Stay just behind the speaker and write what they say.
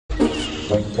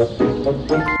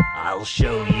I'll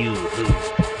show you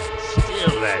who's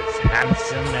still as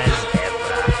handsome as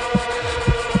ever.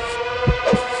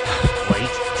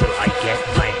 Wait till I get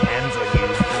my hands on you,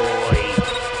 boy.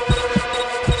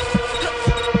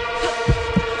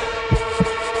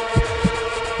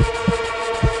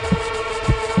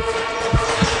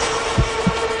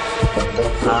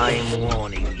 I'm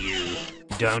warning you.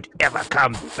 Don't ever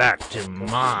come back to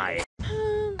my...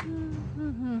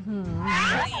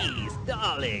 Please,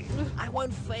 darling, I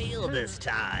won't fail this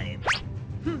time.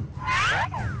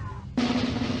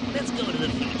 Let's go to the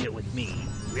future with me.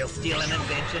 We'll steal an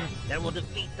invention that will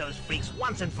defeat those freaks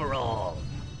once and for all.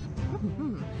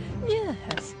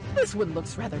 Yes, this one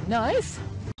looks rather nice.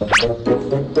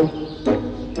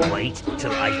 Wait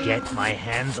till I get my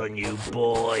hands on you,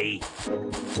 boy.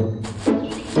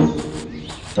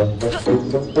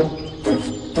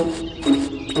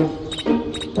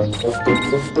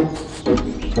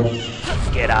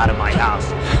 Get out of my house.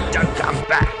 Don't come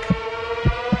back.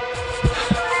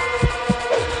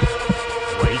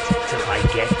 Wait till I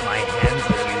get my hands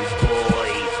on you,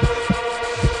 boy.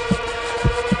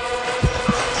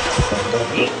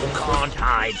 You can't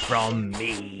hide from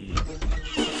me.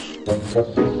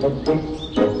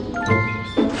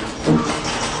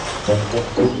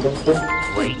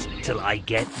 Wait till I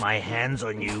get my hands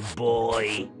on you,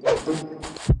 boy.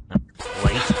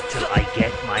 Wait till I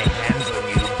get my hands on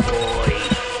you, boy.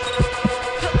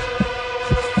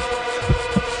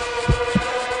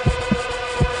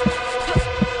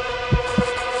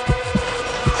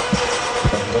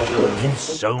 You're in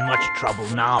so much trouble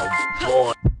now,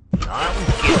 boy.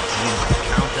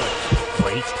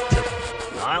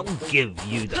 I'll give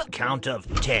you the count of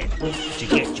 10 to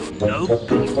get your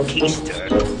no-good keister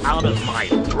out of my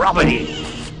property.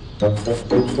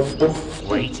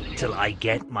 Wait till I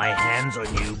get my hands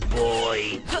on you,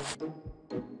 boy.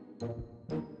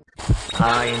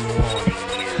 I'm warning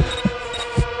you.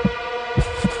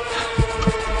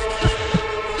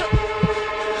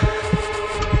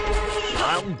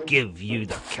 I'll give you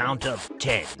the count of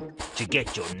 10 to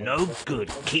get your no-good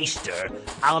keister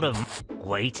out of...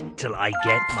 Wait till I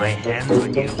get my hands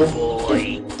on you,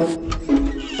 boy.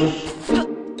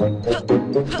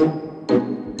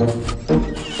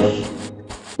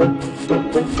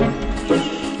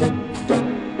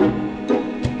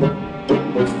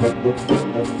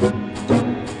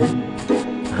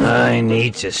 I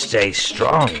need to stay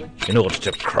strong in order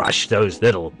to crush those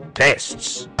little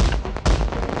pests.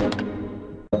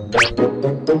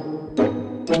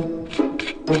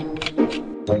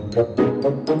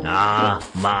 Ah,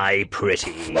 my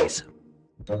pretties.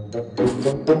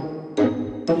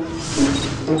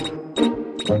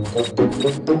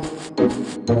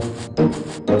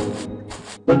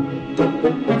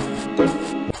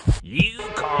 You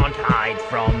can't hide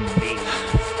from me.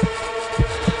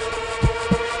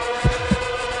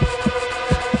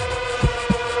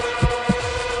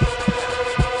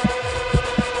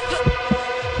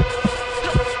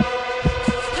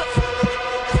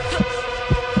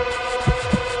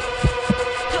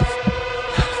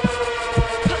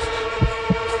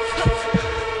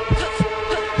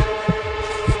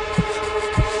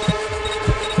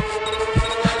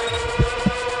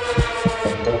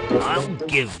 I'll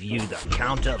give you the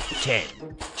count of 10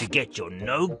 to get your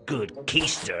no-good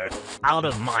keister out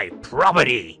of my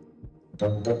property.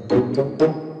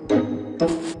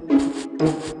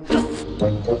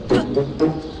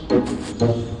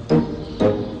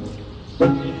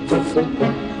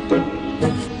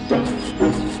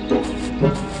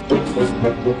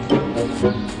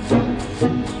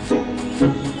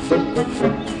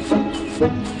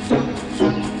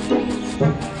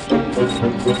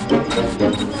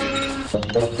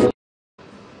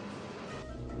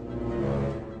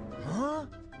 Huh?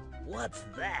 What's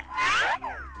that?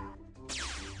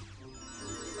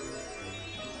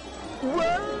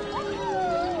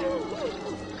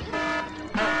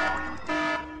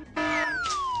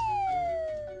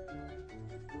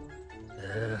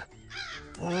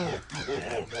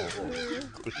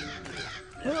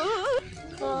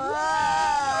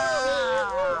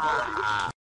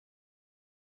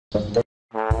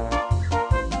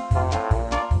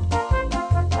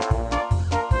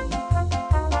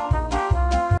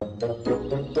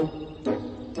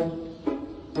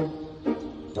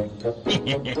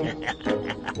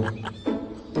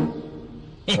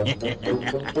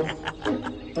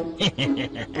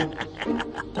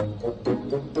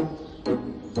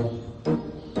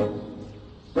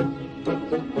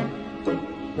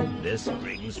 This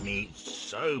brings me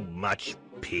so much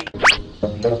peace.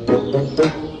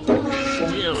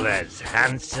 Still as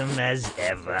handsome as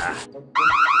ever.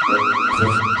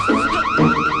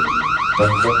 I'll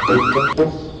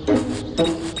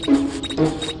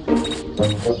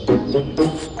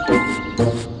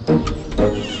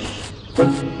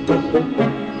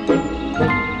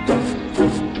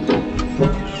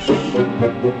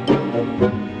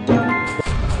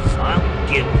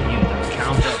give you the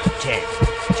count of 10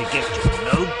 to get your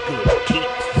no good key.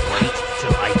 Wait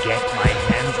till I get my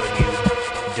hands on you.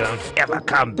 Don't ever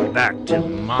come back to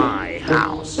my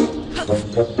house.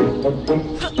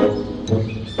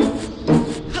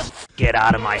 Get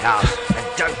out of my house and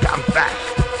don't come back.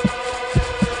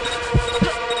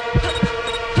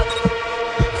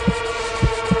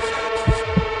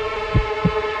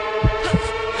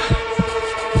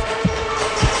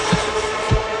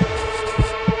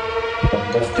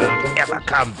 Don't ever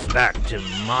come back to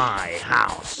my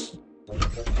house.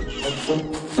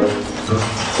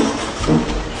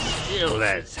 Still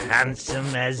as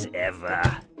handsome as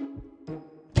ever.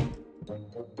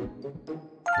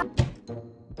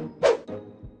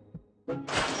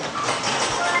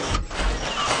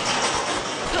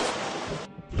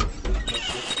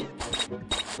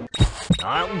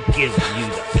 I'll give you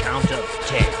the count of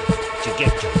 10 to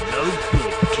get your no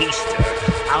good keister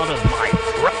out of my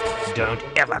Don't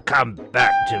ever come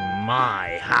back to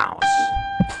my house.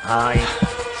 I'm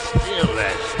still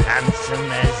as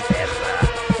handsome as ever.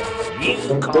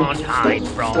 You can't hide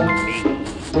from me.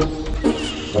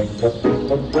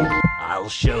 I'll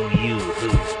show you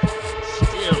who's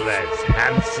still as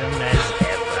handsome as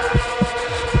ever.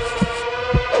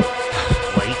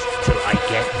 Wait till I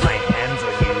get my hands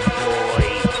on you, boy.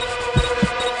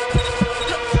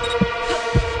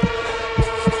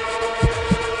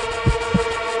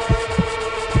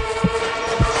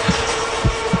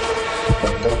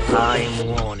 I'm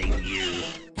warning you,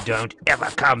 don't ever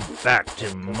come back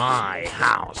to my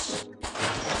house.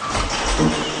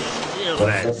 Still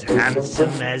as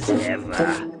handsome as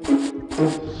ever.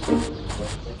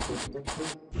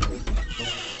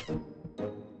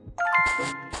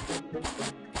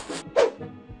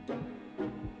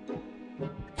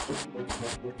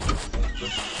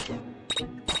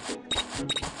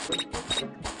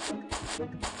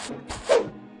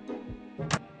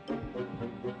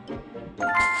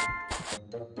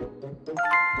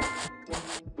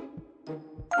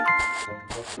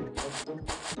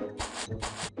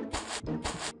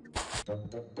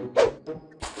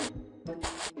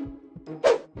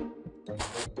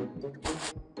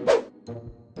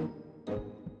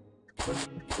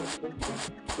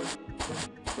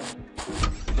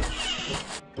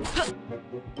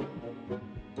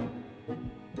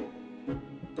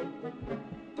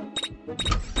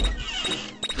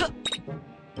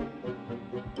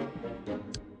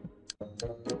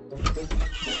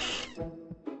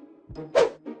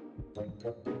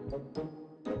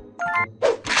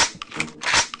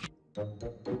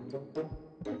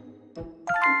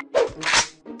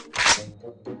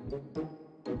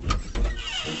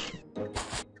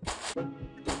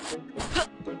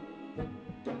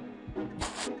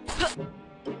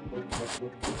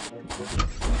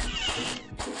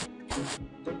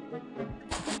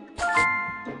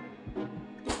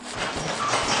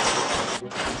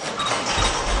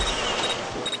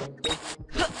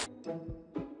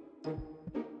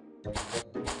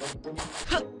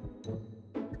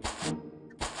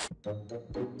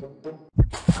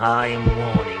 I'm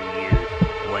warning you.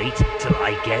 Wait till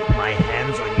I get my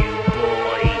hands on you,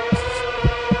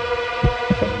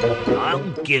 boy.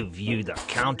 I'll give you the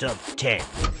count of 10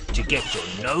 to get your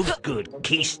no good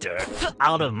keister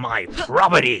out of my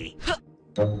property.